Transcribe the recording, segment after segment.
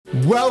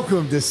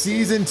Welcome to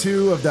Season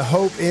 2 of the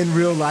Hope in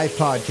Real Life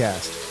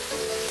podcast.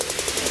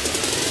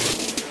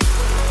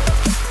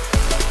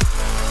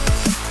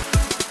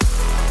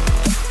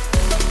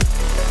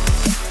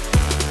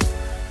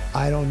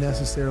 I don't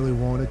necessarily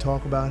want to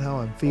talk about how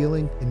I'm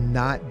feeling and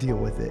not deal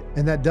with it.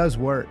 And that does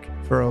work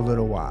for a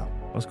little while.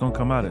 It's going to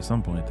come out at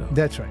some point, though.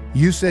 That's right.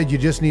 You said you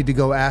just need to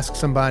go ask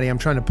somebody. I'm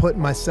trying to put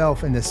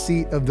myself in the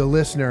seat of the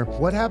listener.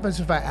 What happens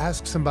if I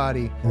ask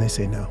somebody and they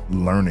say no?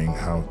 Learning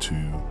how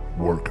to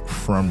work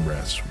from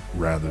rest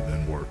rather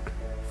than work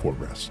for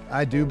rest.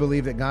 I do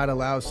believe that God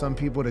allows some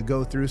people to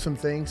go through some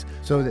things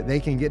so that they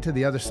can get to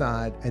the other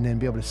side and then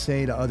be able to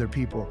say to other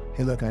people,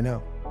 hey, look, I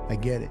know, I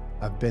get it.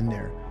 I've been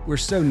there. We're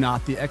so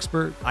not the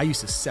expert. I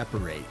used to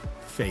separate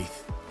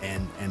faith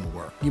and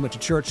work. You went to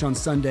church on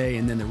Sunday,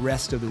 and then the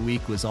rest of the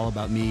week was all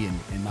about me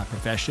and my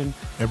profession.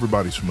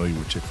 Everybody's familiar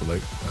with Chick-fil-A, I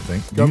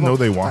think. Do you know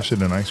they wash it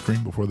in ice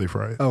cream before they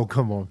fry it? Oh,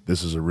 come on.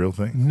 This is a real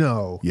thing?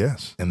 No.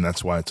 Yes, and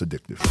that's why it's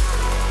addictive.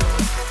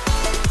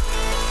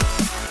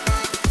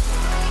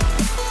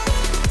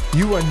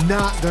 You are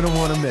not going to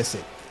want to miss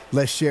it.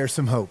 Let's share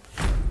some hope.